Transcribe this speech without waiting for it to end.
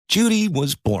Judy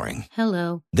was boring.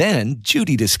 Hello. Then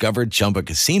Judy discovered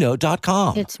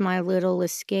ChumbaCasino.com. It's my little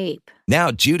escape. Now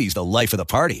Judy's the life of the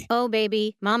party. Oh,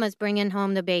 baby, mama's bringing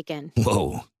home the bacon.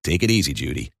 Whoa, take it easy,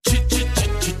 Judy.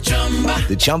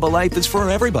 The Chumba life is for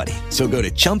everybody. So go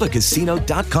to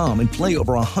ChumbaCasino.com and play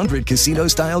over 100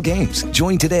 casino-style games.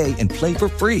 Join today and play for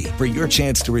free for your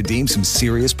chance to redeem some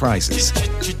serious prizes.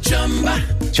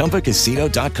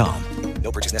 ChumbaCasino.com.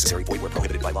 No purchase necessary. Void where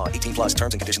prohibited by law. 18 plus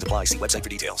terms and conditions apply. See website for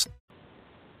details.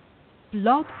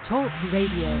 Blog Talk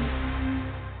Radio.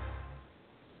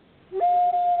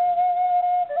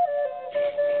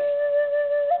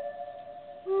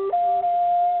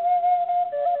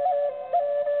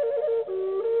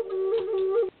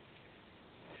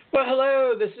 Well,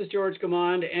 hello, this is George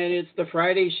Gammond, and it's the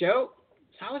Friday show.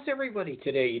 How is everybody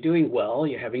today? You doing well?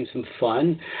 You're having some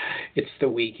fun? It's the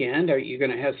weekend. Are you going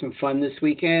to have some fun this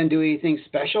weekend? Do anything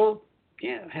special?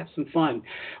 Yeah, have some fun.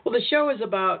 Well, the show is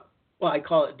about, well, I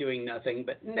call it doing nothing,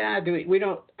 but we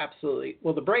don't absolutely.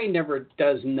 Well, the brain never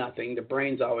does nothing. The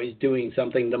brain's always doing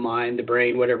something, the mind, the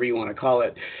brain, whatever you want to call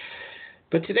it.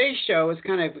 But today's show is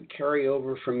kind of a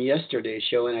carryover from yesterday's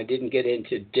show, and I didn't get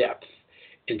into depth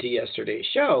into yesterday's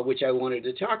show, which I wanted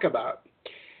to talk about.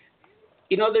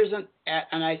 You know, there's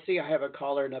and I see I have a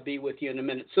caller, and I'll be with you in a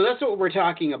minute. So that's what we're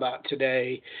talking about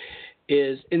today,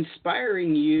 is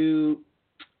inspiring you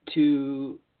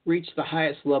to reach the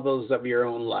highest levels of your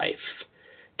own life,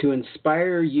 to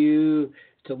inspire you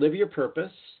to live your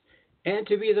purpose, and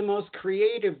to be the most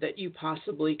creative that you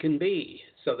possibly can be.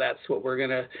 So that's what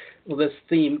this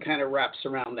theme kind of wraps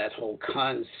around that whole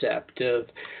concept of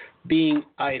being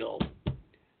idle.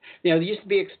 You know, there used to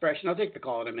be an expression, I'll take the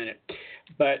call in a minute,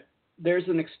 but there's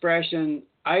an expression,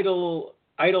 idle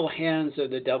hands are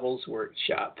the devil's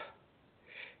workshop.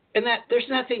 And that there's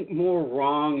nothing more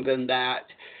wrong than that.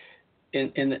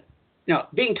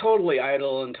 Being totally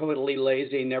idle and totally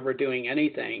lazy, never doing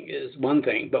anything is one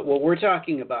thing. But what we're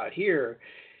talking about here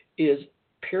is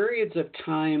periods of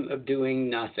time of doing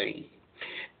nothing.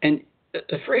 And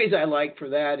the phrase I like for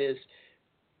that is,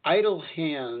 idle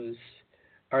hands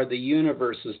are the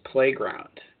universe's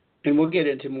playground. And we'll get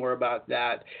into more about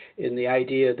that in the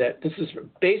idea that this is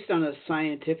based on the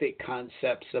scientific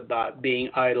concepts about being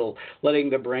idle,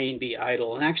 letting the brain be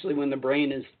idle. And actually, when the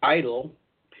brain is idle,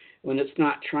 when it's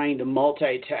not trying to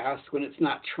multitask, when it's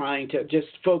not trying to just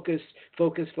focus,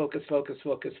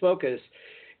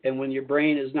 and when your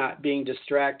brain is not being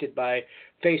distracted by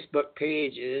Facebook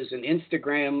pages and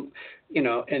Instagram,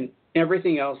 and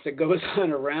everything else that goes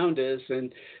on around us,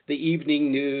 and the evening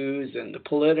news and the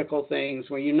political things,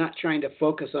 when you're not trying to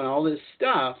focus on all this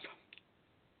stuff,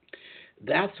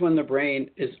 that's when the brain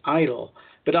is idle.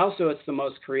 But also it's the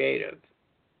most creative.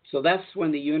 So that's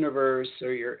when the universe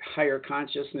or your higher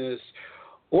consciousness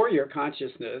or your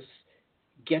consciousness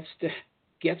gets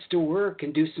to work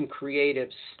and do some creative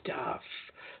stuff.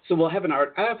 So I have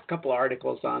a couple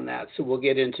articles on that, so we'll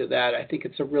get into that. I think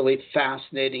it's a really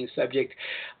fascinating subject.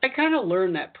 I kind of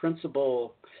learned that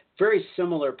principle, very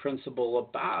similar principle,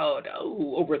 about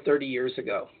over 30 years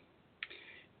ago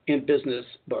in business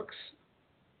books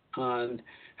on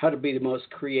how to be the most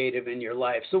creative in your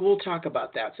life. So we'll talk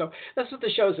about that. So that's what the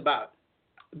show's about,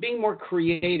 being more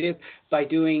creative by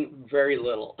doing very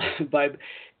little.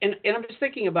 And I'm just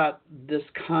thinking about this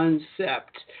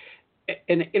concept.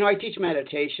 And, I teach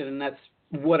meditation, and that's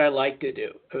what I like to do.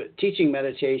 Teaching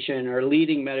meditation or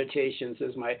leading meditations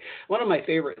is one of my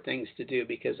favorite things to do,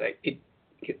 because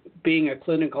being a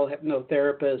clinical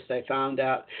hypnotherapist, I found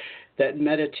out that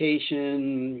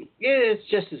meditation is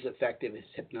just as effective as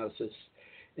hypnosis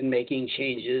in making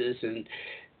changes and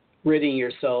ridding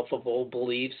yourself of old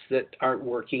beliefs that aren't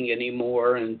working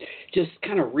anymore, and just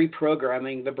kind of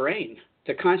reprogramming the brain,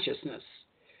 the consciousness.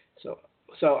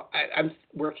 So I'm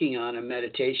working on a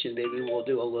meditation. Maybe we'll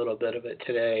do a little bit of it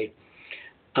today.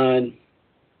 A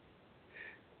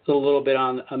little bit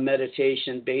on a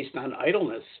meditation based on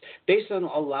idleness, based on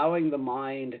allowing the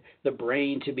mind, the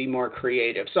brain to be more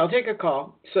creative. So I'll take a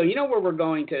call. So you know where we're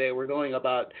going today. We're going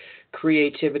about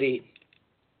creativity.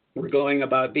 We're going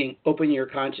about being open to your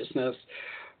consciousness,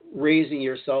 raising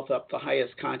yourself up the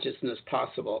highest consciousness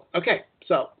possible. Okay,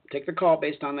 so take the call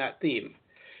based on that theme.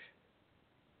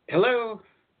 Hello.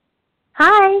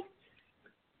 Hi.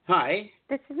 Hi.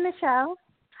 This is Michelle.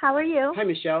 How are you? Hi,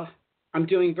 Michelle. I'm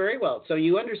doing very well. So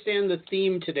you understand the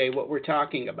theme today, what we're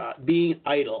talking about, being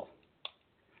idle,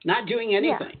 not doing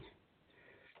anything.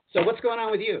 Yeah. So what's going on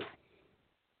with you?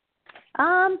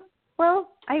 Well,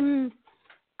 I don't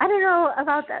know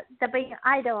about the being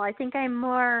idle. I think I'm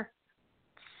more,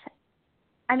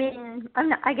 I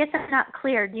guess I'm not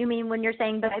clear. Do you mean when you're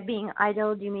saying by being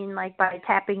idle, do you mean like by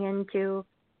tapping into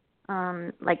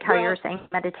like how Well, you're saying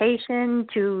meditation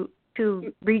to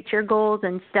reach your goals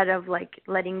instead of like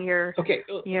letting your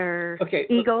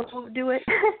ego do it?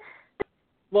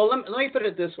 Well, let me put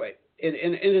it this way, and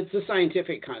it's a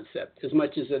scientific concept as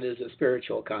much as it is a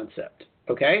spiritual concept,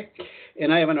 okay?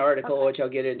 And I have an article which I'll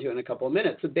get into in a couple of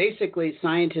minutes. But basically,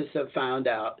 scientists have found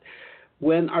out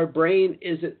when our brain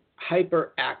isn't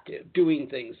hyperactive, doing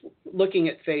things, looking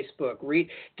at Facebook,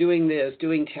 doing this,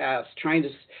 doing tasks, trying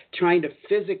to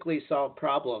physically solve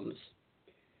problems,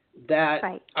 that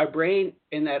our brain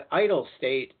in that idle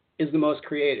state is the most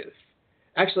creative.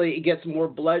 Actually, it gets more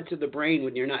blood to the brain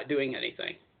when you're not doing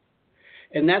anything.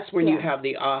 And that's when you have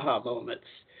the aha moments.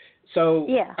 So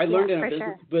I learned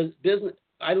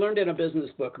in a business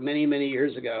book many, many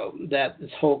years ago that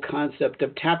this whole concept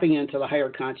of tapping into the higher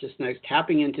consciousness,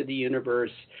 tapping into the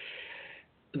universe,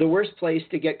 the worst place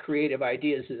to get creative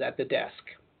ideas is at the desk,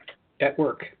 at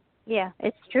work. Yeah,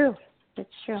 it's true. It's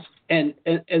true. And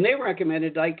they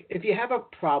recommended, like, if you have a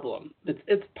problem,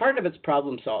 it's part of it's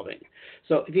problem solving.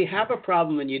 So if you have a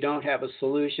problem and you don't have a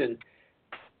solution,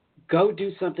 go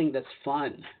do something that's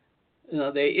fun.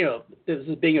 This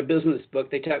is being a business book.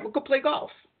 They tell you, well, go play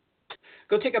golf,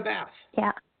 go take a bath,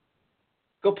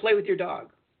 go play with your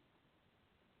dog.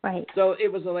 Right. So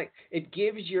it was like it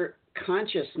gives your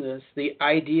consciousness the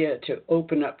idea to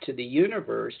open up to the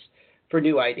universe for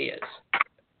new ideas.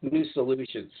 New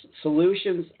solutions.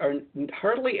 Solutions are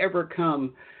hardly ever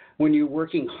come when you're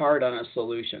working hard on a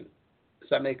solution.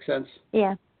 Does that make sense?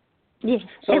 Yeah. Yeah,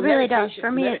 so it really does. For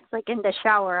me, it's like in the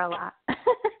shower a lot.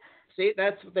 See,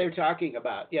 that's what they're talking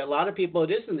about. Yeah, a lot of people,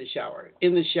 it is in the shower.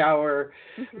 In the shower,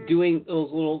 doing those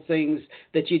little things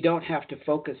that you don't have to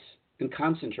focus and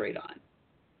concentrate on.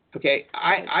 Okay,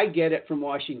 I get it from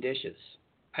washing dishes.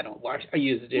 I don't wash. I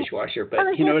use a dishwasher,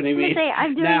 but you know what I mean.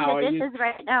 I'm doing the dishes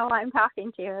right now while I'm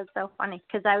talking to you. It's so funny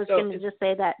because I was going to just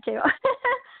say that too.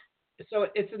 So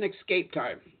it's an escape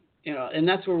time, and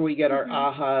that's where we get our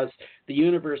ahas. The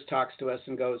universe talks to us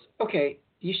and goes, "Okay,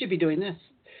 you should be doing this.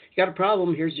 You got a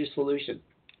problem? Here's your solution."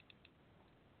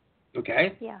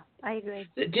 Okay. Yeah, I agree.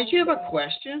 Did you have a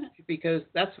question? Because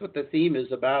that's what the theme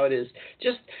is about: is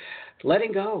just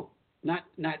letting go.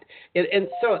 And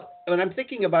so when I'm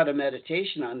thinking about a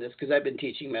meditation on this, because I've been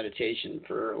teaching meditation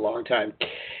for a long time,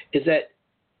 is that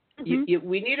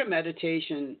we need a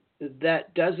meditation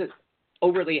that doesn't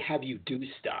overly have you do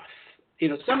stuff.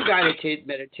 Some guided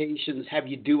meditations have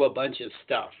you do a bunch of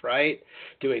stuff, right?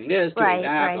 Doing this, doing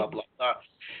that, blah, blah, blah.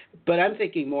 But I'm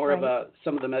thinking more about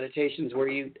some of the meditations where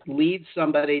you lead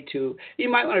somebody to, you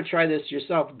might want to try this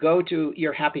yourself, go to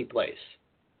your happy place,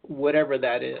 whatever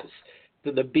that is.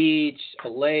 To the beach, a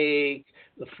lake,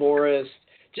 the forest,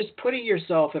 just putting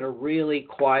yourself in a really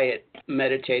quiet,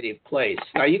 meditative place.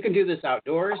 Now, you can do this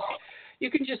outdoors.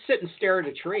 You can just sit and stare at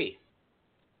a tree.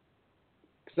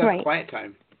 Because that's quiet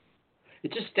time.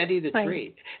 And just study the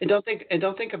tree. And don't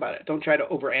think about it. Don't try to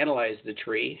overanalyze the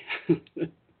tree.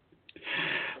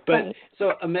 But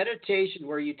so a meditation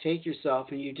where you take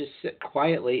yourself and you just sit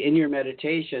quietly in your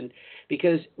meditation,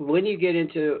 because when you get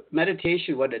into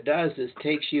meditation, what it does is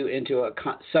takes you into a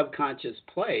subconscious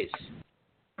place.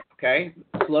 Okay,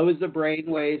 slows the brain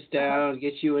waves down,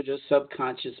 gets you into a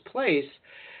subconscious place,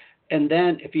 and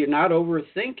then if you're not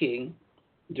overthinking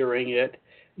during it,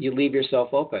 you leave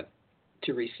yourself open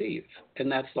to receive,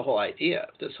 and that's the whole idea.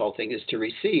 This whole thing is to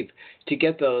receive, to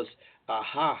get those.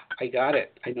 Aha, I got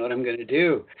it. I know what I'm going to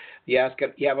do. You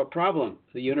have a problem.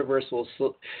 The universe will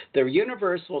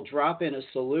drop in a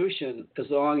solution as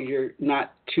long as you're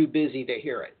not too busy to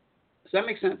hear it. Does that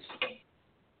make sense?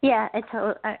 Yeah,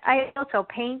 I also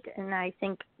paint, and I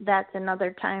think that's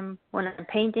another time when I'm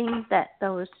painting that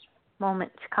those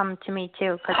moments come to me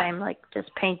too, because I'm like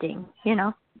just painting,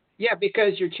 Yeah,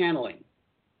 because you're channeling.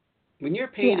 When you're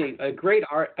painting, a great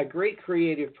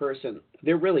creative person,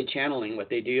 they're really channeling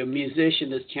what they do. A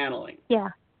musician is channeling. Yeah,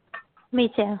 me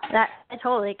too.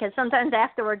 Totally, because sometimes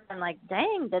afterwards I'm like,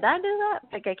 dang, did I do that?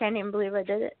 Like, I can't even believe I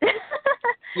did it.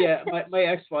 Yeah, my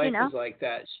ex-wife was like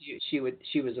that. She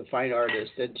was a fine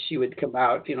artist, and she would come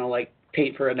out, like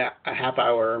paint for a half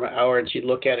hour or an hour, and she'd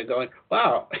look at it going,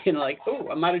 wow, like, oh,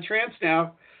 I'm out of trance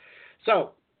now.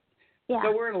 So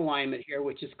we're in alignment here,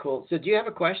 which is cool. So do you have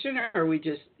a question, or are we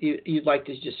just you'd like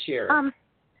to just share?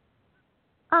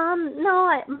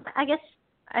 No, I guess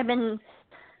I've been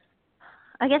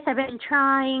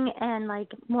trying, and like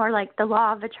more like the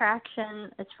law of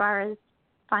attraction as far as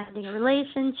finding a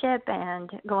relationship and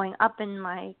going up in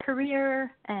my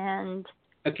career, and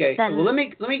okay. Then well, let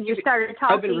me you started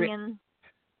talking and.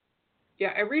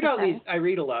 Yeah, I read all these. I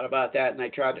read a lot about that, and I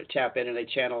try to tap in and I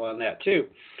channel on that too.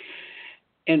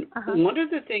 And one of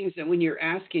the things that when you're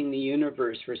asking the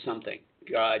universe for something,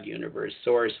 God, universe,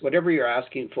 source, whatever you're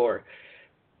asking for,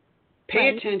 pay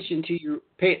attention to your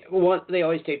they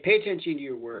always say pay attention to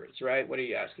your words, right? What are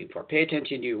you asking for? Pay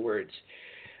attention to your words.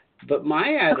 But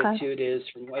my attitude is,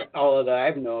 from what all of that I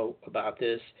know about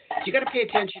this, you got to pay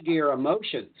attention to your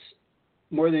emotions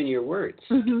more than your words.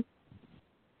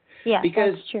 Yeah,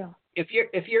 because that's true.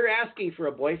 If you're asking for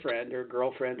a boyfriend or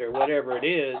girlfriend or whatever it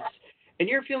is, and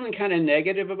you're feeling kind of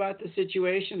negative about the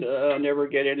situation, I'll never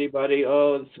get anybody.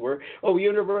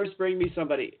 Universe, bring me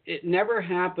somebody. It never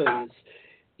happens.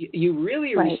 You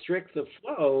really restrict the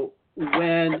flow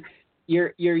when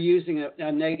you're using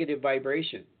a negative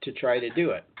vibration to try to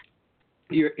do it.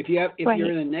 If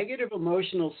you're in a negative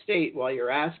emotional state while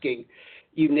you're asking,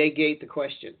 you negate the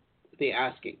question, the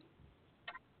asking.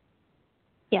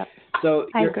 Yep. So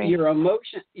your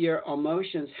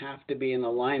emotions have to be in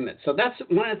alignment. So that's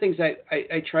one of the things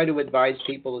I try to advise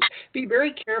people is be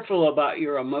very careful about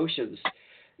your emotions.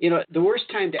 The worst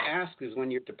time to ask is when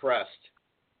you're depressed.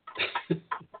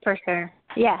 For sure.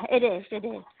 Yeah, it is. It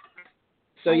is.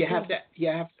 So you have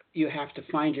to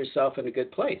find yourself in a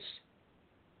good place,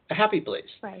 a happy place.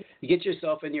 Right. You get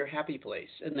yourself in your happy place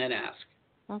and then ask.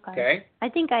 Okay. I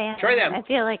think I am. Try that. I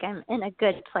feel like I'm in a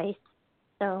good place.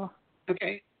 So.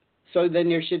 Okay. So then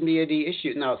there shouldn't be any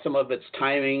issue. Now, some of it's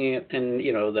timing, and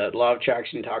the law of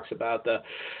attraction talks about the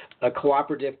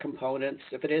cooperative components.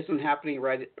 If it isn't happening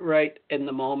right in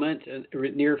the moment,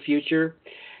 near future,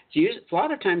 a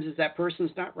lot of times is that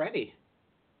person's not ready.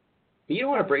 You don't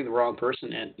want to bring the wrong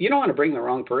person in.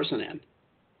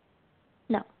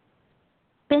 No.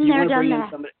 Been there, done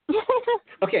that.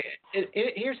 Okay,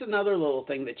 here's another little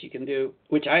thing that you can do,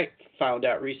 which I found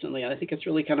out recently, and I think it's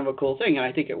really kind of a cool thing, and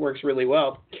I think it works really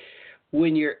well.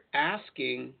 When you're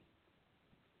asking,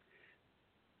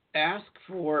 ask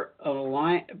for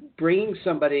bringing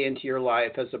somebody into your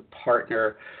life as a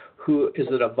partner who is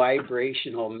at a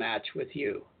vibrational match with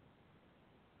you.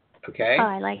 Okay? Oh,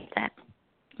 I like that.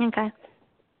 Okay.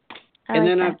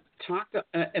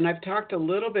 I've talked a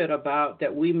little bit about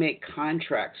that we make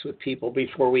contracts with people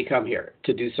before we come here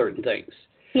to do certain things.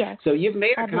 Yes. So you've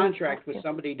made a contract with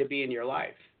somebody to be in your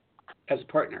life as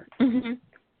a partner. Mm-hmm.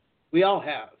 We all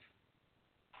have.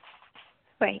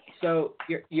 Right. So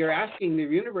you're asking the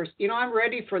universe, I'm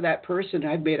ready for that person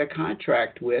I've made a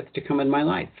contract with to come in my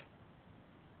life.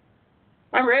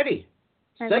 I'm ready.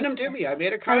 Send them to me. I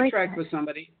made a contract with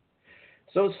somebody.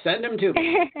 So send them to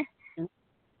me.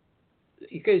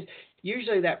 Because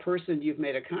usually that person you've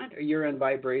made a contract, you're in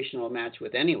vibrational match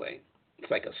with anyway.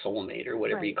 It's like a soulmate or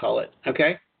whatever you call it.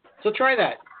 Okay? So try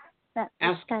that.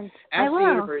 Ask the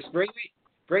universe,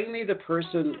 bring me the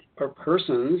person or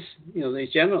persons, these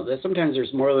general, sometimes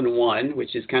there's more than one,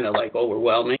 which is kind of like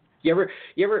overwhelming. You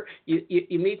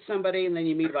meet somebody and then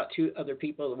you meet about two other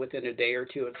people within a day or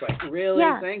two. It's like, really?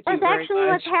 Thank you very much. That's actually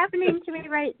what's happening to me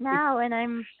right now, and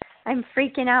I'm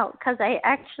freaking out because I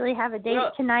actually have a date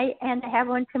tonight and I have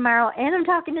one tomorrow, and I'm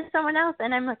talking to someone else,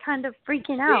 and I'm kind of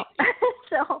freaking out.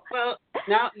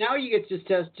 Now you get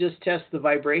to just test the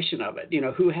vibration of it.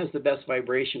 Who has the best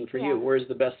vibration for you? Where's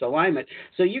the best alignment?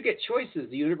 So you get choices.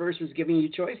 The universe is giving you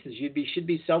choices. You should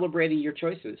be celebrating your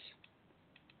choices.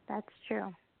 That's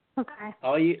true. Okay.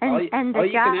 And the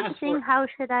job thing, how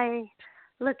should I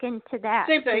look into that?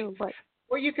 Same thing.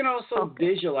 Or you can also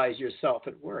visualize yourself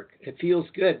at work. It feels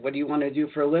good. What do you want to do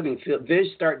for a living?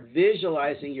 Start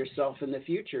visualizing yourself in the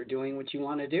future doing what you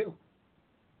want to do.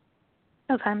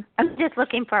 Okay. I'm just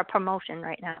looking for a promotion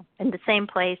right now in the same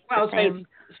place. Well, same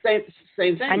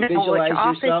thing. I know visualize which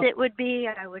office yourself. It would be.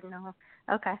 I wouldn't know.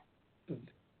 Okay.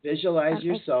 Visualize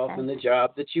yourself in the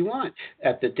job that you want,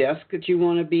 at the desk that you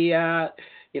want to be at,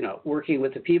 working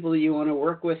with the people that you want to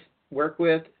work with.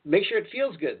 Make sure it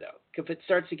feels good, though. If it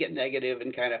starts to get negative,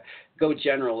 and kind of go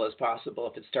general as possible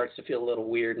if it starts to feel a little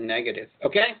weird and negative.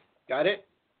 Okay? Got it?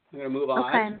 I'm going to move on.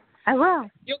 Okay. I will.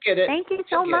 You'll get it. Thank you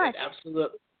so much.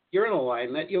 Absolutely. You're in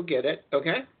alignment. You'll get it.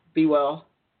 Okay? Be well.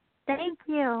 Thank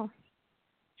you.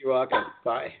 You're welcome.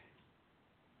 Bye.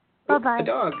 Bye-bye. A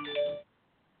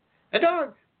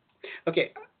dog.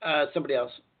 Okay. Somebody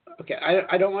else. Okay,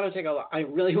 I don't want to take a lot. I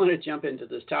really want to jump into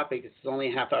this topic. It's only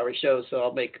a half-hour show, so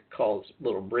I'll make calls a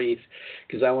little brief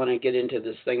because I want to get into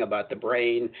this thing about the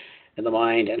brain and the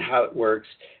mind and how it works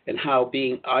and how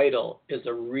being idle is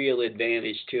a real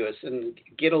advantage to us, and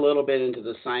get a little bit into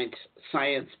the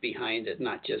science behind it,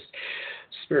 not just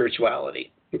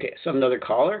spirituality. Okay, so another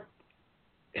caller.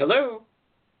 Hello.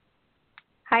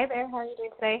 Hi there. How are you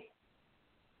doing today?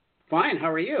 Fine. How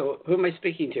are you? Who am I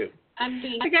speaking to?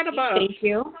 Thank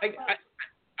you.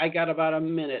 I got about a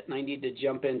minute, and I need to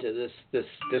jump into this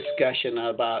discussion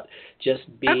about just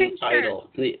being idle,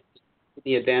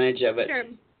 the advantage of it. Sure.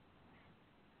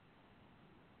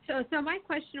 So my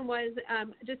question was,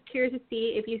 just curious to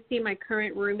see if you see my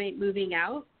current roommate moving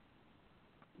out.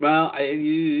 Well,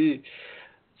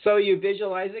 so you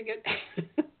visualizing it?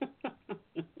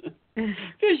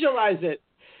 Visualize it.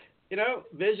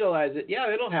 Visualize it.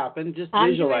 Yeah, it'll happen. Just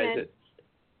visualize it.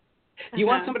 You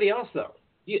want somebody else, though.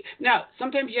 Now,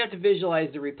 sometimes you have to visualize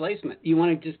the replacement. You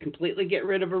want to just completely get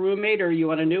rid of a roommate, or you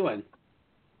want a new one?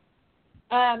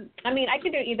 I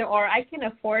could do either or. I can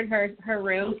afford her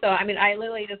room, so I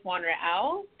literally just want her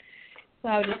out. So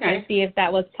I was just going to see if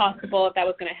that was possible, if that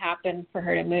was going to happen for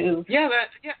her to move. Yeah,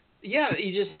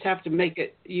 you just have to make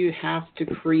it. You have to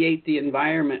create the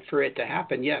environment for it to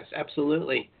happen. Yes,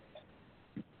 absolutely.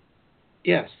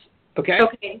 Yes. Okay.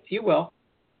 Okay. You will.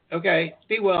 Okay.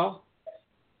 Be well.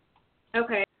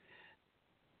 Okay.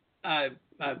 I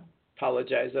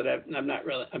apologize that I'm not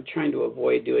really. I'm trying to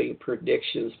avoid doing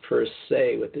predictions per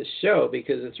se with this show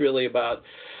because it's really about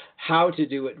how to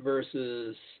do it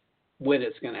versus when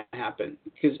it's going to happen.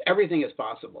 Because everything is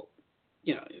possible.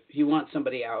 If you want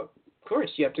somebody out, of course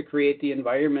you have to create the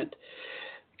environment,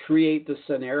 create the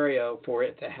scenario for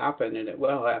it to happen, and it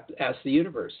will ask the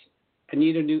universe. And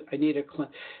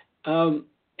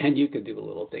you can do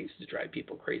little things to drive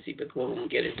people crazy, but we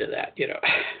won't get into that.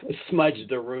 Smudge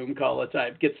the room all the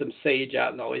time. Get some sage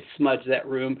out and always smudge that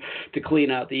room to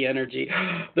clean out the energy.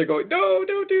 They're going, no,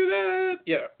 don't do that.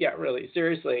 Yeah, really,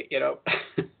 seriously,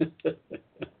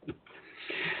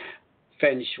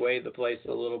 Feng shui the place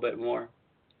a little bit more.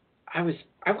 I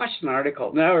watched an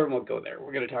article. No, we won't go there.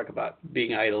 We're going to talk about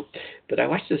being idle. But I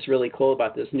watched this really cool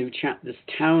about this this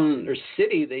town or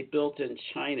city they built in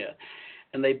China.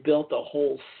 And they built a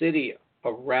whole city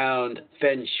around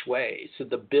Feng Shui. So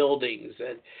the buildings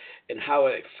and how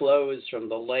it flows from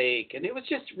the lake. And it was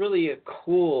just really a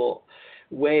cool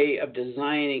way of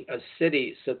designing a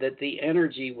city so that the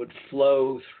energy would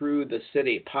flow through the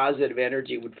city. Positive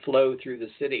energy would flow through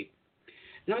the city.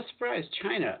 And I was surprised.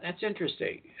 China, that's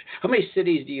interesting. How many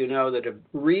cities do you know that have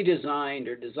redesigned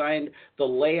or designed the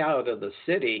layout of the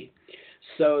city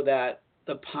so that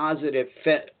the positive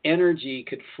energy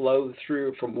could flow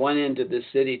through from one end of the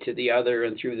city to the other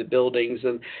and through the buildings?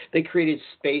 And they created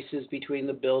spaces between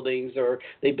the buildings, or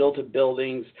they built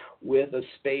buildings with a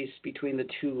space between the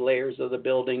two layers of the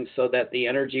building so that the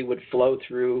energy would flow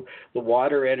through, the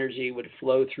water energy would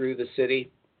flow through the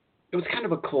city. It was kind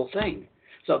of a cool thing.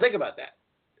 So think about that.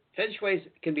 Feng Shui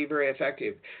can be very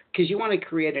effective because you want to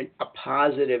create a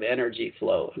positive energy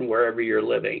flow in wherever you're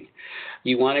living.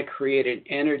 You want to create an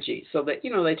energy so that,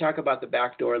 they talk about the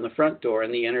back door and the front door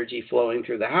and the energy flowing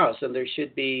through the house. And there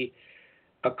should be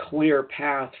a clear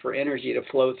path for energy to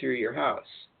flow through your house.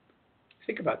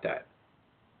 Think about that.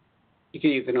 You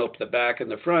can open the back and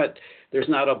the front. There's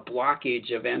not a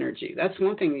blockage of energy. That's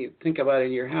one thing you think about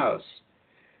in your house.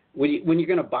 When you're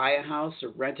going to buy a house or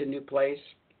rent a new place,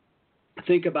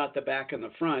 think about the back and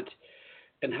the front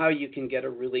and how you can get a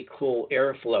really cool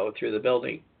airflow through the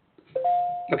building.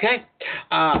 Okay?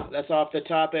 That's off the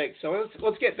topic. So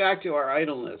let's get back to our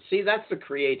idleness. See, that's the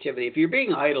creativity. If you're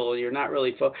being idle, you're not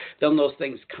really then those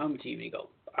things come to you and you go,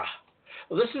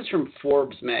 Well, this is from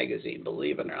Forbes magazine,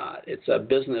 believe it or not. It's a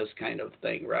business kind of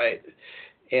thing, right?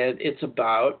 And it's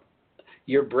about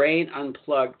your brain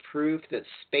unplugged, proof that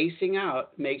spacing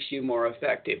out makes you more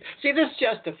effective. See, this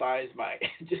justifies my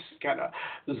just kind of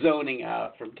zoning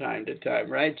out from time to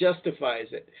time, right? Justifies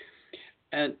it.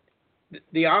 And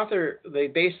the author, they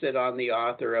based it on the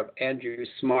author of Andrew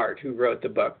Smart, who wrote the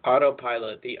book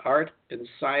Autopilot, The Art and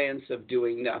Science of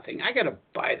Doing Nothing. I got to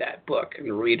buy that book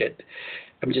and read it.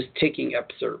 I'm just taking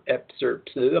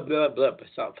excerpts. Blah, blah, blah.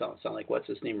 Sound like what's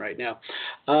his name right now.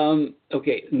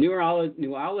 Okay, neurologist,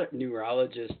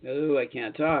 I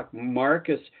can't talk,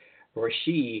 Marcus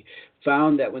Roshi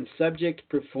found that when subjects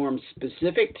perform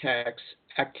specific tasks,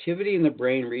 activity in the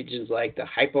brain regions like the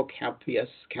hippocampus,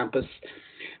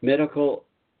 medial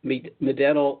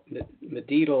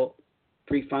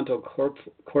prefrontal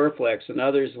cortex, and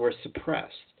others were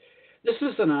suppressed. This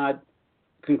is an odd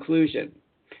conclusion.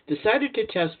 Decided to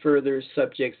test further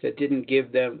subjects that didn't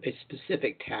give them a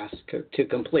specific task to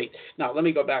complete. Now, let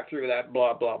me go back through that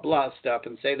blah, blah, blah stuff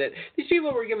and say that these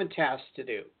people were given tasks to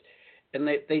do. And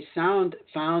they found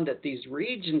that these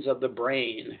regions of the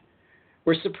brain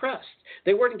were suppressed.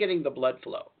 They weren't getting the blood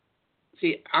flow.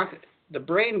 See, the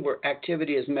brain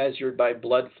activity is measured by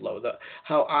blood flow,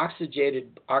 how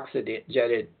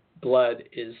oxygenated blood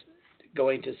is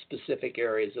going to specific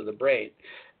areas of the brain.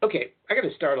 Okay, I got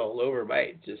to start all over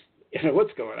by just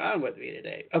What's going on with me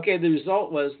today? Okay, the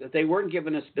result was that they weren't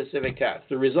given a specific task.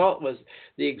 The result was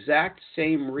the exact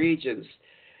same regions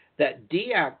that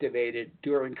deactivated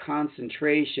during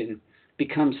concentration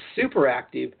become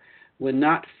superactive when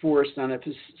not forced on a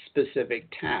specific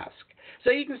task. So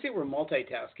you can see where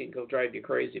multitasking will drive you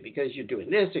crazy because you're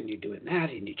doing this and you're doing that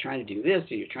and you're trying to do this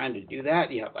and you're trying to do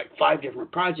that. You have like 5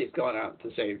 different projects going on at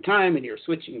the same time and you're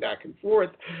switching back and forth.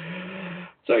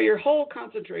 So your whole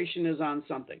concentration is on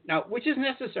something. Now, which is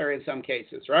necessary in some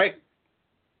cases, right?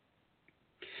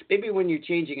 Maybe when you're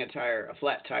changing a tire, a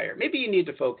flat tire, maybe you need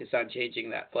to focus on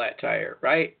changing that flat tire,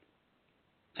 right?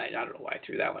 I don't know why I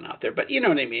threw that one out there, but you know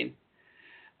what I mean.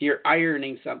 You're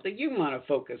ironing something, you want to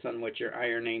focus on what you're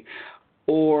ironing.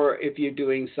 Or if you're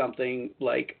doing something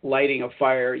like lighting a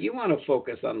fire, you want to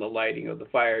focus on the lighting of the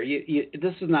fire.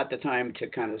 This is not the time to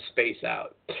kind of space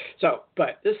out.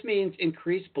 But this means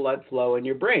increased blood flow in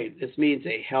your brain. This means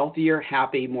a healthier,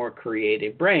 happy, more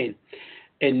creative brain.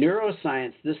 In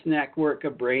neuroscience, this network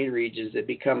of brain regions that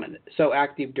become so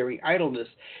active during idleness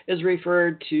is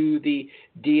referred to the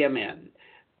DMN,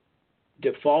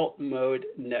 Default Mode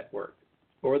Network,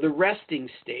 or the Resting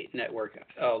State Network.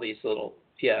 All these little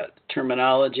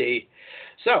terminology.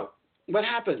 So what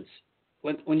happens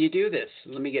when you do this?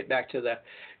 Let me get back to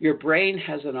your brain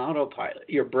has an autopilot.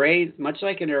 Your brain, much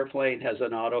like an airplane, has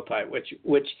an autopilot,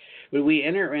 which when we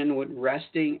enter in with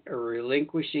resting or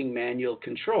relinquishing manual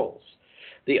controls,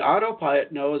 the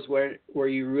autopilot knows where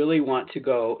you really want to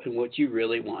go and what you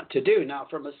really want to do. Now,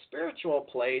 from a spiritual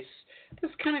place, this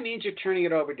kind of means you're turning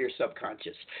it over to your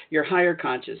subconscious, your higher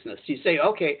consciousness. You say,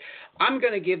 okay, I'm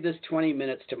going to give this 20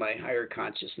 minutes to my higher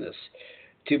consciousness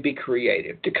to be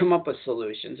creative, to come up with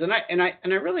solutions. And I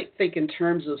really think in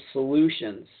terms of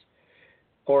solutions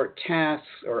or tasks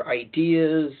or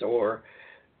ideas or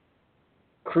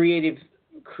creative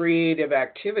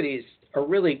activities are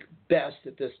really best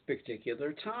at this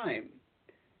particular time.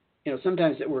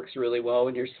 Sometimes it works really well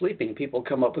when you're sleeping. People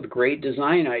come up with great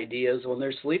design ideas when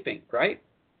they're sleeping, right?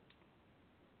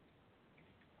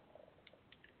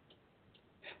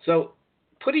 So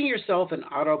putting yourself in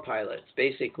autopilot is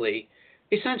basically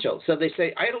essential. So they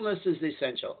say idleness is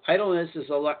essential. Idleness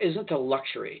isn't a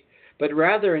luxury, but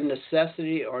rather a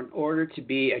necessity or in order to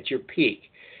be at your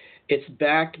peak. It's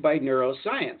backed by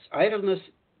neuroscience. Idleness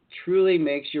truly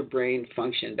makes your brain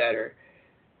function better.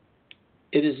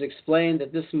 It is explained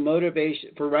that this motivation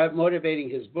for motivating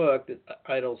his book,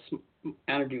 Idle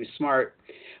and Do Smart,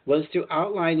 was to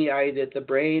outline the idea that the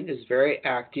brain is very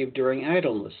active during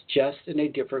idleness, just in a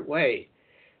different way.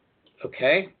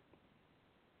 Okay?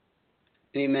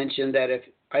 And he mentioned that if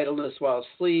idleness while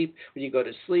asleep, when you go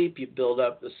to sleep, you build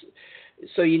up this.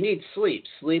 So you need sleep.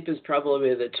 Sleep is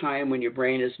probably the time when your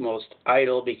brain is most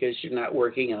idle because you're not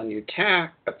working on your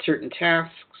certain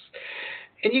tasks.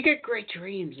 And you get great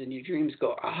dreams, and your dreams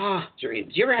go aha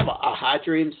dreams. You ever have aha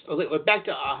dreams? Back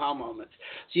to aha moments.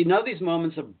 So these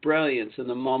moments of brilliance and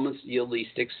the moments you'll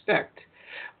least expect.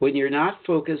 When you're not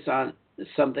focused on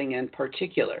something in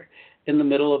particular, in the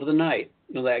middle of the night,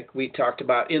 like we talked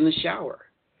about in the shower.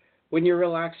 When you're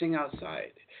relaxing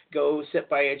outside, go sit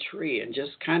by a tree and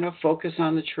just kind of focus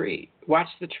on the tree. Watch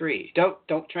the tree.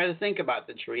 Don't try to think about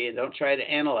the tree, and don't try to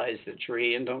analyze the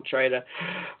tree, and don't try to,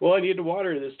 I need to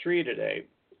water this tree today.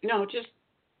 No, just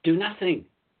do nothing.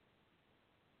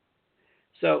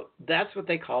 So that's what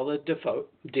they call the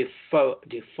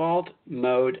default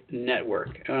mode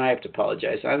network. And I have to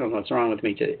apologize. I don't know what's wrong with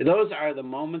me today. Those are the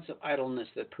moments of idleness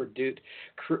that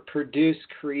produce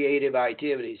creative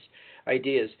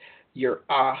ideas, your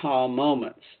aha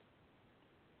moments.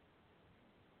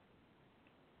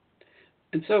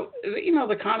 And so,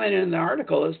 the comment in the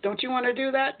article is, don't you want to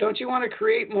do that? Don't you want to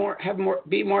create more,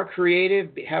 be more creative,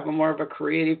 have more of a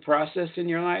creative process in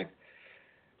your life?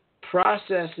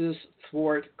 Processes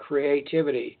thwart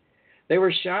creativity. They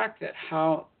were shocked at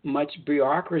how much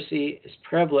bureaucracy is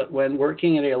prevalent when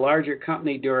working in a larger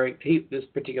company during this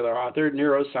particular author,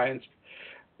 Neurospace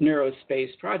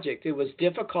Project. It was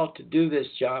difficult to do this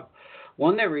job,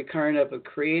 one that required up of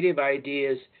creative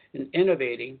ideas and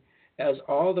innovating, as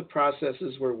all the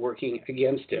processes were working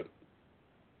against him.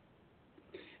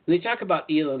 And they talk about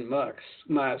Elon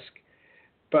Musk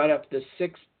brought up the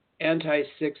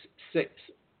anti-6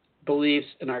 beliefs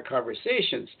in our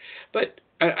conversations, but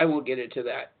I won't get into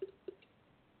that.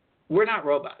 We're not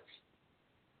robots.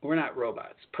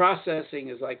 Processing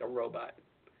is like a robot.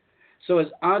 So as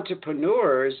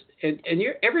entrepreneurs, and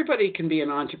everybody can be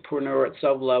an entrepreneur at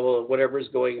some level of whatever's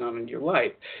going on in your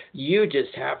life. You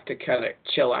just have to kind of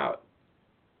chill out.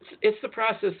 It's the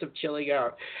process of chilling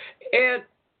out. And,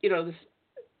 this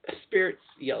spirit's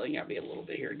yelling at me a little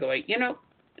bit here, going,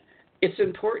 It's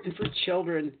important for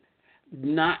children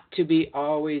not to be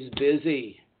always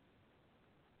busy,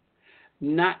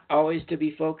 not always to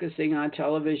be focusing on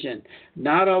television,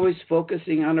 not always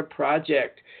focusing on a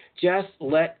project. Just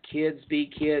let kids be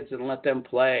kids and let them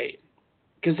play,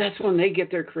 because that's when they get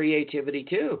their creativity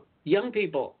too. Young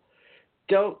people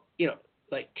don't,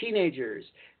 like teenagers.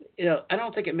 I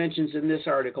don't think it mentions in this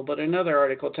article, but another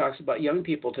article talks about young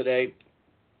people today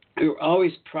who are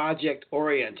always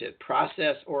project-oriented,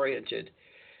 process-oriented.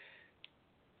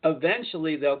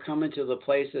 Eventually, they'll come into the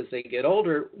place as they get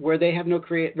older where they have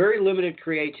very limited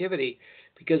creativity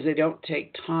because they don't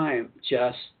take time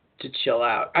just to chill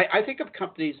out. I think of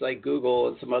companies like Google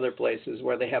and some other places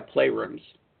where they have playrooms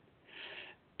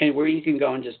and where you can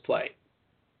go and just play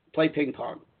ping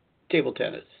pong, table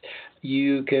tennis.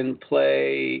 You can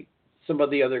play some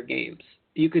of the other games.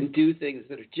 You can do things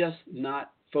that are just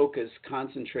not focused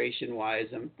concentration-wise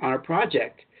on a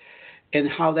project, and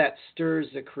how that stirs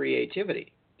the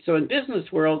creativity. So in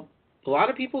business world, a lot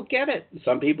of people get it.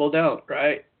 Some people don't,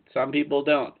 right? Some people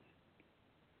don't.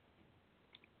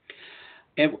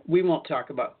 And we won't talk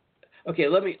about. Okay,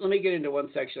 let me get into one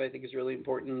section I think is really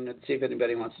important and see if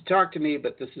anybody wants to talk to me.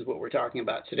 But this is what we're talking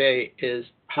about today: is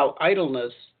how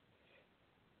idleness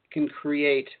can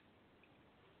create.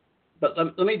 But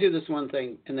let me do this one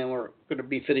thing, and then we're going to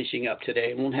be finishing up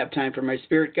today. We won't have time for my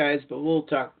spirit guides, but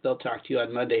they'll talk to you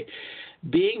on Monday.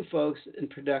 Being focused and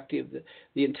productive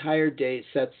the entire day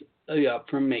sets you up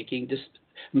for making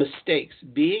mistakes.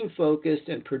 Being focused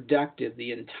and productive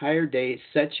the entire day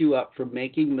sets you up for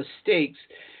making mistakes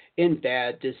and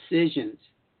bad decisions.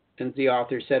 And the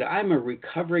author said, I'm a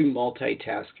recovering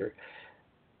multitasker.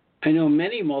 I know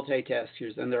many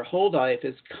multitaskers, and their whole life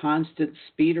is constant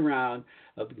speed around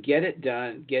of get it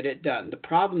done, get it done. The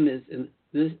problem is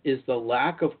the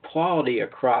lack of quality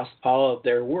across all of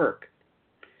their work.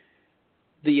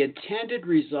 The intended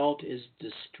result is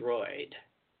destroyed.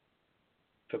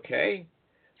 Okay?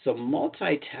 So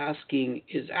multitasking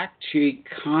is actually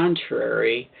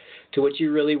contrary to what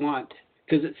you really want.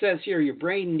 Because it says here, your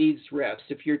brain needs rest.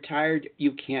 If you're tired,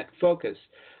 you can't focus.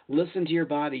 Listen to your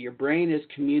body. Your brain is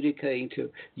communicating to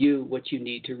you what you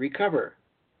need to recover.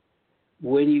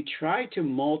 When you try to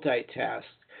multitask,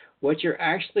 what you're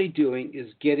actually doing is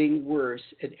getting worse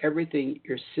at everything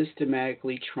you're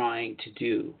systematically trying to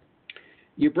do.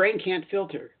 Your brain can't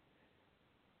filter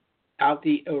out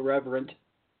the irrelevant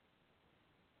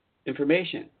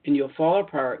information, and you'll fall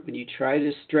apart when you try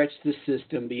to stretch the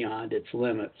system beyond its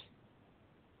limits.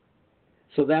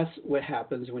 So that's what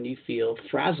happens when you feel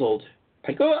frazzled.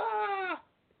 Like,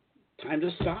 time to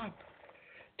stop.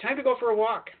 Time to go for a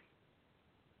walk.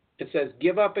 It says,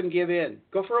 give up and give in.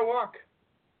 Go for a walk.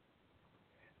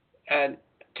 And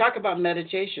talk about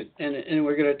meditation. And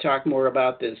we're going to talk more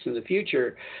about this in the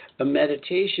future. A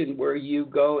meditation where you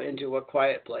go into a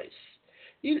quiet place.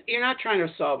 You're not trying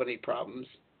to solve any problems.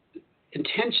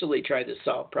 Intentionally try to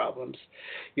solve problems.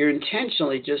 You're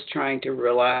intentionally just trying to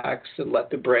relax and let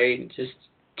the brain just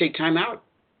take time out.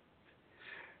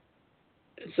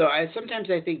 So sometimes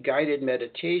I think guided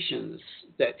meditations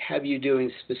that have you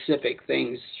doing specific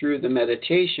things through the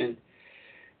meditation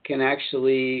can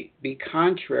actually be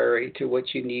contrary to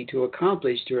what you need to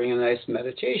accomplish during a nice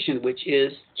meditation, which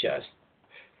is just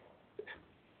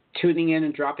tuning in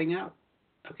and dropping out.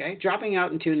 Okay, dropping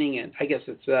out and tuning in. I guess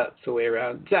that's the way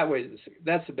around.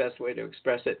 That's the best way to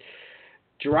express it.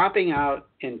 Dropping out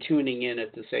and tuning in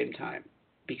at the same time,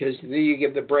 because then you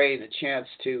give the brain a chance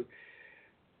to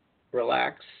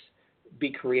relax,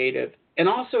 be creative, and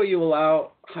also you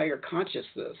allow higher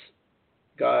consciousness,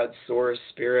 God, source,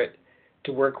 spirit,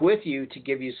 to work with you to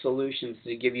give you solutions,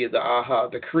 to give you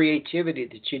the creativity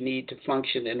that you need to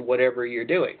function in whatever you're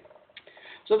doing.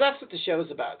 So that's what the show is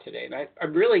about today. And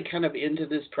I'm really kind of into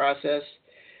this process.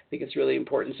 I think it's really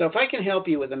important. So if I can help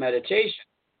you with a meditation,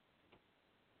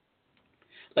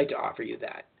 I'd like to offer you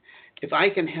that. If I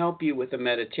can help you with a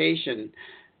meditation,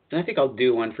 and I think I'll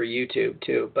do one for YouTube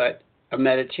too, but a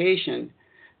meditation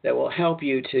that will help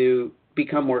you to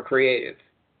become more creative,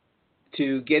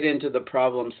 to get into the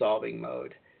problem-solving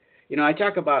mode. I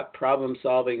talk about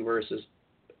problem-solving versus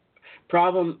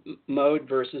problem mode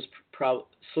versus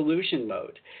solution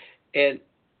mode. And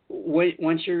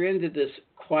once you're into this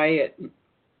quiet,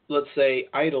 let's say,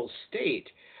 idle state,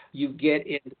 you get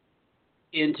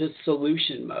into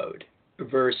solution mode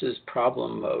versus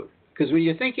problem mode. Because when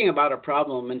you're thinking about a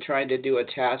problem and trying to do a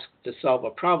task to solve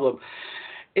a problem,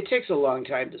 it takes a long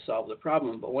time to solve the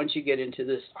problem. But once you get into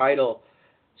this idle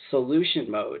solution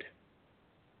mode,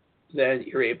 then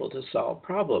you're able to solve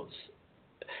problems.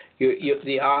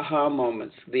 The aha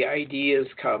moments, the ideas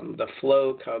come, the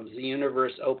flow comes, the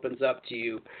universe opens up to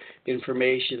you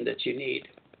information that you need.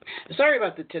 Sorry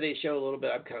about today's show a little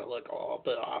bit. I'm kind of like a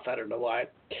bit off. I don't know why.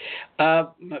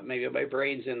 Maybe my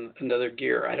brain's in another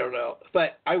gear. I don't know.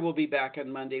 But I will be back on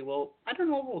Monday. Well, I don't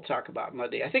know what we'll talk about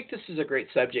Monday. I think this is a great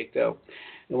subject, though.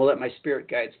 And we'll let my spirit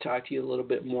guides talk to you a little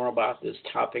bit more about this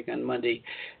topic on Monday.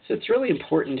 So it's really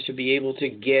important to be able to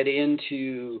get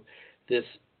into this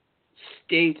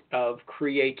state of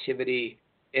creativity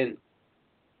and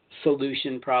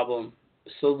solution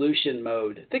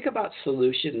mode. Think about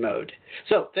solution mode.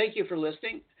 So thank you for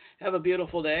listening. Have a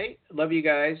beautiful day. Love you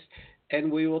guys.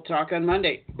 And we will talk on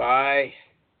Monday. Bye.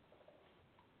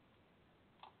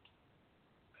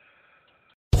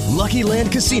 Lucky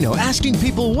Land Casino, asking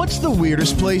people, what's the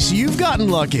weirdest place you've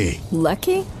gotten lucky?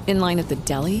 Lucky? In line at the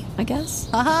deli, I guess?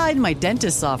 Aha, in my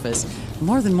dentist's office.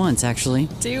 More than once, actually.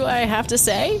 Do I have to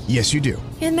say? Yes, you do.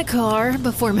 In the car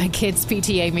before my kids'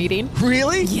 PTA meeting.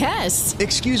 Really? Yes.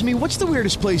 Excuse me, what's the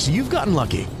weirdest place you've gotten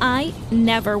lucky? I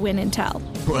never win and tell.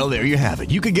 Well, there you have it.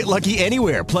 You can get lucky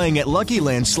anywhere, playing at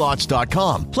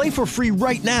LuckyLandSlots.com. Play for free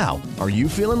right now. Are you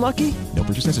feeling lucky? No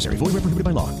purchase necessary. Void where prohibited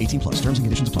by law. 18+. Terms and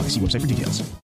conditions apply. See website for details.